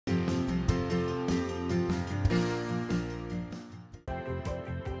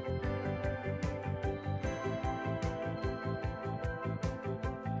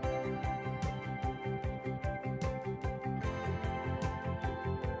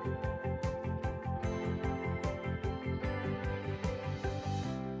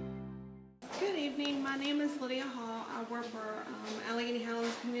My name is Lydia Hall. I work for Alleghany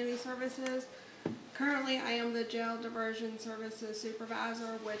Highlands Community Services. Currently, I am the Jail Diversion Services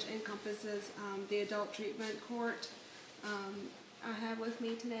Supervisor, which encompasses the Adult Treatment Court. I have with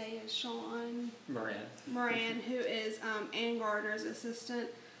me today is Sean Moran, who is Ann Gardner's assistant.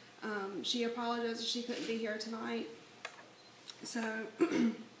 She apologizes she couldn't be here tonight. So,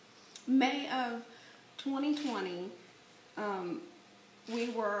 May of 2020,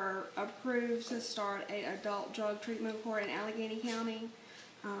 we were approved to start an adult drug treatment court in Alleghany County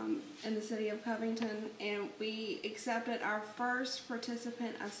in the city of Covington, and we accepted our first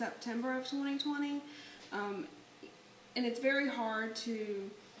participant of September of 2020. And it's very hard to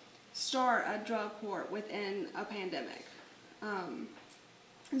start a drug court within a pandemic.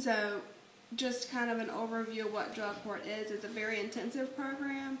 So just kind of an overview of what drug court is. It's a very intensive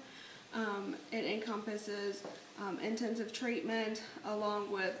program. It encompasses intensive treatment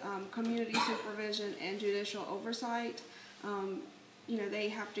along with community supervision and judicial oversight. You know, they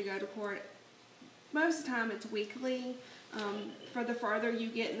have to go to court. Most of the time it's weekly. For the further you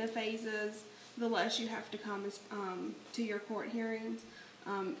get in the phases, the less you have to come to your court hearings.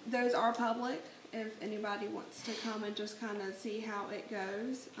 Those are public if anybody wants to come and just kind of see how it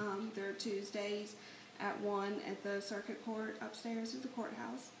goes. They're Tuesdays at 1 at the circuit court upstairs at the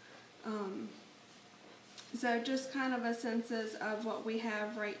courthouse. So just kind of a census of what we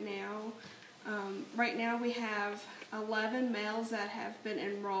have right now. Right now we have 11 males that have been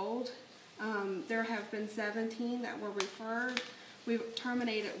enrolled. There have been 17 that were referred. We've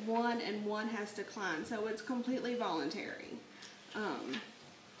terminated 1 and 1 has declined, so it's completely voluntary.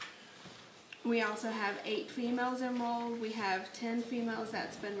 We also have 8 females enrolled. We have 10 females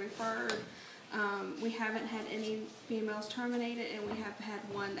that's been referred. We haven't had any females terminated, and we have had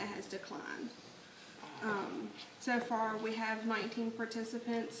 1 that has declined. So far, we have 19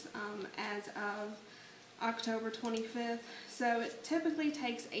 participants as of October 25th. So it typically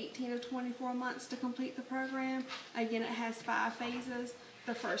takes 18 to 24 months to complete the program. Again, it has 5 phases.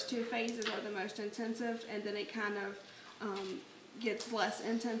 The first 2 phases are the most intensive, and then it kind of gets less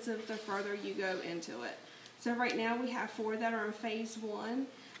intensive the further you go into it. So right now we have 4 that are in phase 1.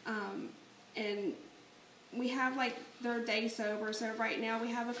 And we have their day sober. So right now we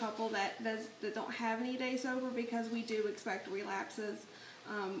have a couple that don't have any day sober because we do expect relapses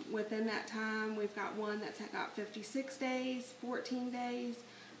within that time. We've got 1 that's got 56 days, 14 days.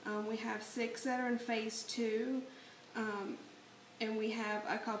 We have 6 that are in phase 2. And we have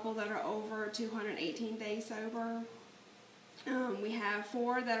a couple that are over 218 days sober. We have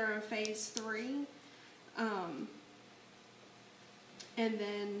 4 that are in phase 3. And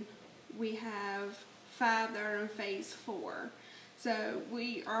then we have 5 that are in phase 4. So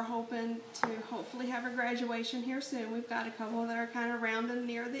we are hoping to hopefully have a graduation here soon. We've got a couple that are kind of rounding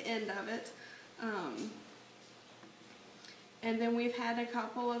near the end of it. And then we've had a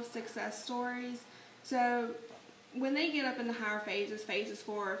couple of success stories. So when they get up in the higher phases, phases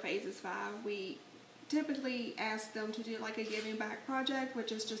 4 or phases 5, we typically ask them to do like a giving back project,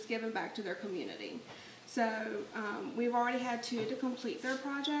 which is just giving back to their community. So we've already had 2 to complete their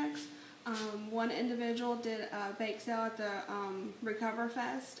projects. 1 individual did a bake sale at the Recover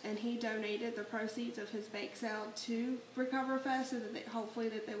Fest, and he donated the proceeds of his bake sale to Recover Fest so that hopefully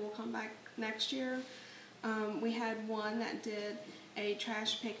they will come back next year. We had 1 that did a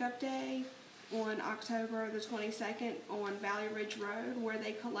trash pickup day on October the 22nd on Valley Ridge Road, where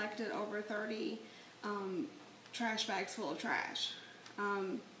they collected over 30 trash bags full of trash.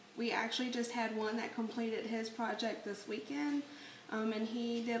 We actually just had 1 that completed his project this weekend. And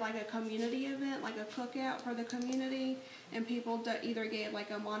he did like a community event, like a cookout for the community, and people either gave like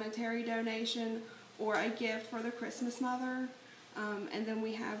a monetary donation or a gift for the Christmas mother. And then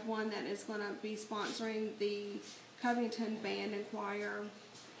we have 1 that is going to be sponsoring the Covington Band and Choir.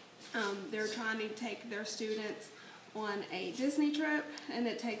 They're trying to take their students on a Disney trip, and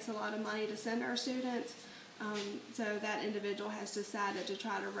it takes a lot of money to send our students. So that individual has decided to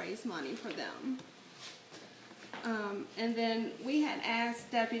try to raise money for them. And then we had asked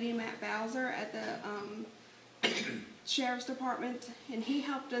Deputy Matt Bowser at the Sheriff's Department, and he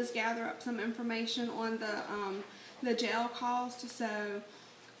helped us gather up some information on the jail cost. So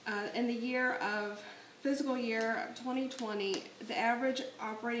in the fiscal year of 2020, the average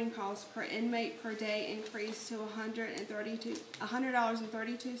operating cost per inmate per day increased to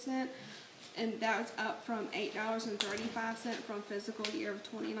 $100.32, and that was up from $8.35 from fiscal year of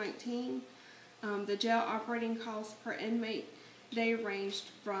 2019. The jail operating costs per inmate day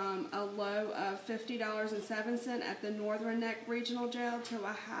ranged from a low of $50.07 at the Northern Neck Regional Jail to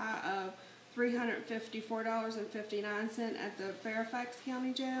a high of $354.59 at the Fairfax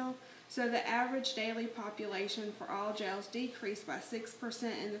County Jail. So the average daily population for all jails decreased by 6%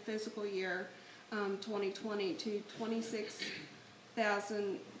 in the fiscal year 2020 to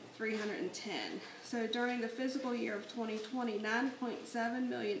 26,310. So during the fiscal year of 2020, 9.7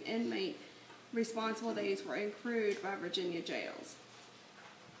 million inmate responsible days were accrued by Virginia jails.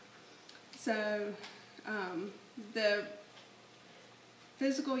 So the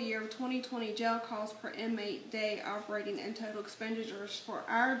fiscal year of 2020 jail costs per inmate day operating and total expenditures for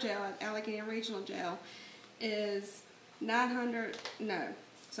our jail at Alleghany Regional Jail is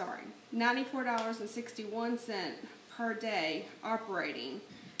 $94.61 per day operating.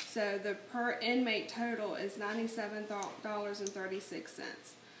 So the per inmate total is $97.36.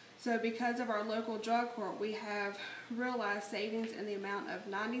 So because of our local drug court, we have realized savings in the amount of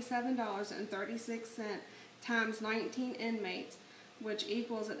 $97.36 times 19 inmates, which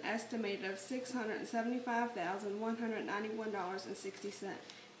equals an estimated of $675,191.60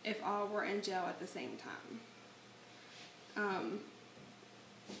 if all were in jail at the same time.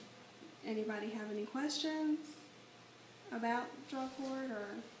 Anybody have any questions about drug court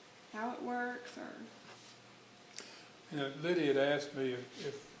or how it works? Or Lydia had asked me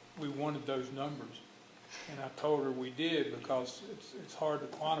if we wanted those numbers, and I told her we did because it's hard to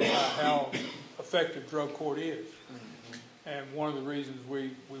quantify how effective drug court is. And one of the reasons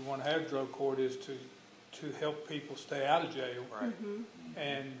we want to have drug court is to help people stay out of jail. Right.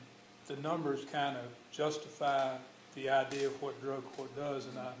 And the numbers kind of justify the idea of what drug court does.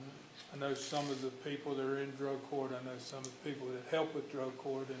 And I know some of the people that are in drug court, I know some of the people that help with drug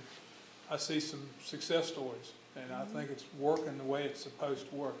court, and I see some success stories. And I think it's working the way it's supposed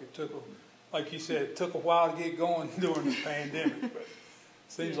to work. It took, like you said, it took a while to get going during the pandemic, but it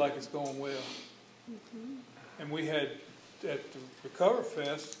seems like it's going well. And we had, at the Recover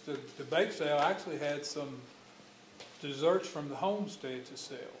Fest, the bake sale actually had some desserts from the homestead to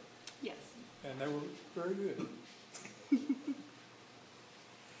sell. yes. And they were very good.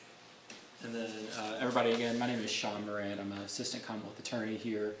 And then everybody, again, my name is Sean Moran. I'm an assistant Commonwealth attorney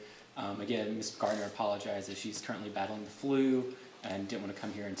here. Again, Ms. Gardner apologizes. She's currently battling the flu and didn't want to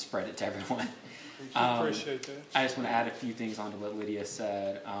come here and spread it to everyone. Appreciate that. I just want to add a few things onto what Lydia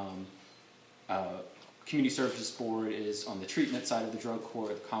said. Community Services Board is on the treatment side of the drug court.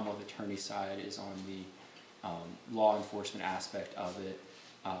 The Commonwealth attorney side is on the law enforcement aspect of it.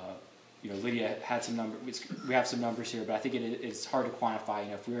 Lydia had some numbers. We have some numbers here, but I think it's hard to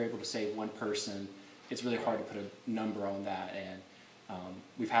quantify. If we were able to save one person, it's really hard to put a number on that. And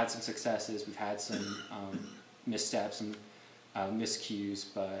we've had some successes. We've had some missteps and miscues,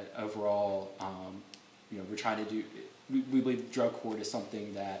 but overall, we're trying to do. We believe drug court is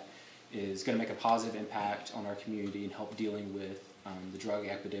something that is going to make a positive impact on our community and help dealing with the drug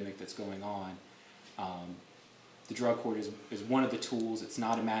epidemic that's going on. The drug court is one of the tools. It's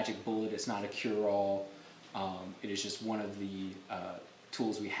not a magic bullet. It's not a cure-all. It is just one of the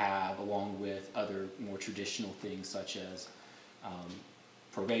tools we have, along with other more traditional things such as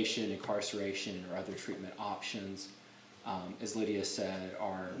probation, incarceration, or other treatment options. As Lydia said,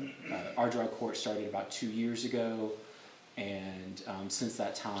 our drug court started about 2 years ago. And since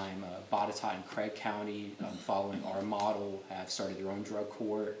that time, Botetourt and Craig County, following our model, have started their own drug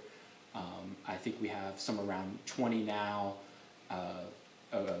court. I think we have some around 20 now that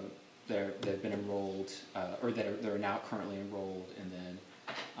have been enrolled, or that are now currently enrolled. And then,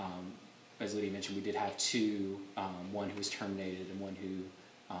 as Lydia mentioned, we did have two, one who was terminated and one who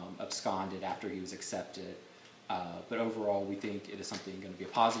absconded after he was accepted. But overall, we think it is something going to be a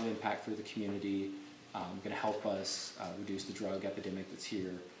positive impact for the community. Going to help us reduce the drug epidemic that's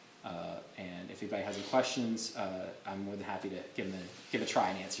here. And if anybody has any questions, I'm more than happy to give a try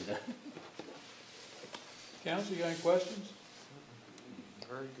and answer them. Council, you got any questions?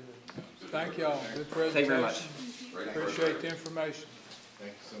 Very good. Thank y'all. Good presentation. Thank you very much. Appreciate the information.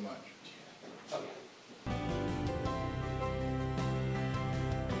 Thank you so much.